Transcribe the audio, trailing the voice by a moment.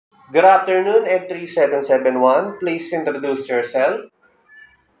Good afternoon, M3771. Please introduce yourself.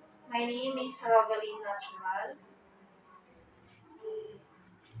 My name is Rogalina Chumal.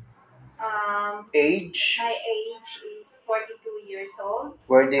 Um, Age. my age is 42 years old.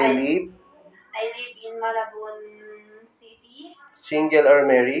 Where do you I, live? I live in Malabon City. Single or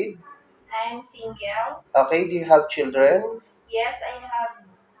married? I'm single. Okay, do you have children? Yes, I have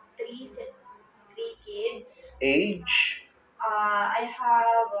three kids. Age. I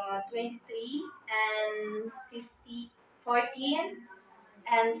have 23 and 14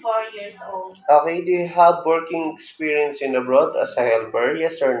 and 4 years old. Okay, do you have working experience in abroad as a helper?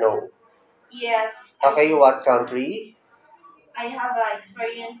 Yes or no? Yes, Okay, what country? I have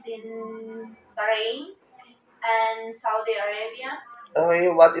experience in Bahrain and Saudi Arabia. Okay,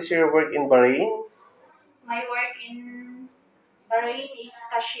 what is your work in Bahrain? My work in Bahrain is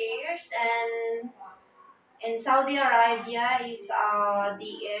cashiers, and in Saudi Arabia is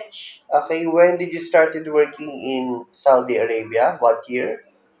DH. Okay, when did you started working in Saudi Arabia? What year?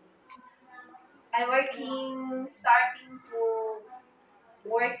 I working starting to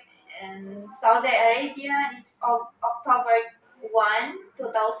work in Saudi Arabia is October 1,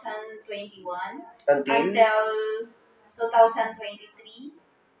 2021 Until? until 2023.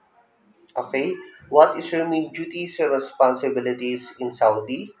 Okay, what is your main duties and responsibilities in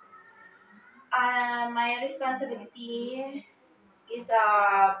Saudi? My responsibility is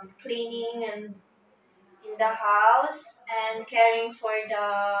cleaning and in the house and caring for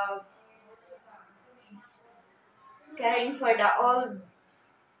the old.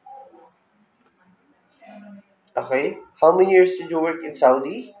 Okay, how many years did you work in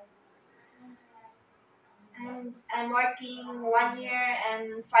Saudi? And I'm working 1 year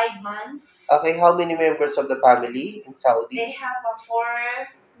and 5 months. Okay, how many members of the family in They Saudi? have four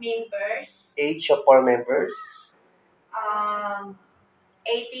members, Age of four members? um,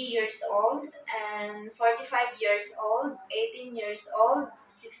 80 years old and 45 years old, 18 years old,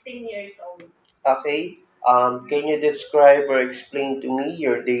 16 years old. Okay, can you describe or explain to me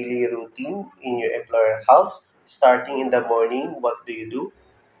your daily routine in your employer house? Starting in the morning, what do you do?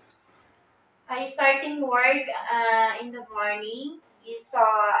 I starting work in the morning is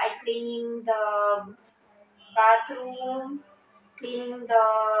I cleaning the bathroom, cleaning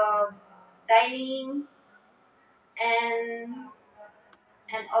the dining, and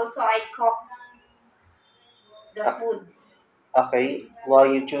also I cook the Ah, food. okay, why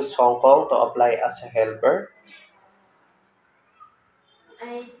you choose Hong Kong to apply as a helper?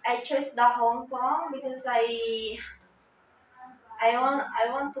 I chose the Hong Kong because I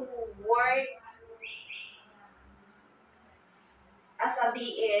want to work as a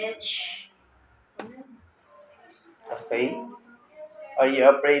DH. Okay, are you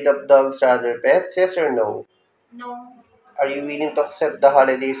afraid of dogs or other pets? Yes or no? No. Are you willing to accept the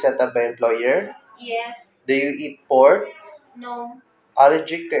holiday setup by employer? Yes. Do you eat pork? No.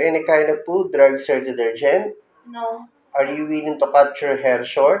 Allergic to any kind of food, drugs, or detergent? No. Are you willing to cut your hair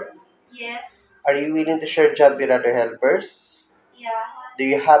short? Yes. Are you willing to share job with other helpers? Yeah. Do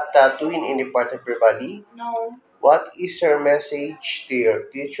you have tattoo in any part of your body? No. What is your message to your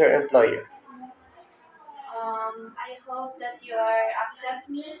future employer? I hope that you are accept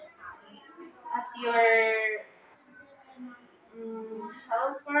me as your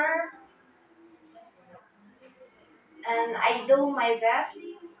helper, and I do my best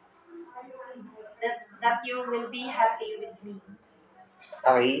that you will be happy with me.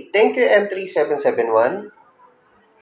 Okay, thank you M3771.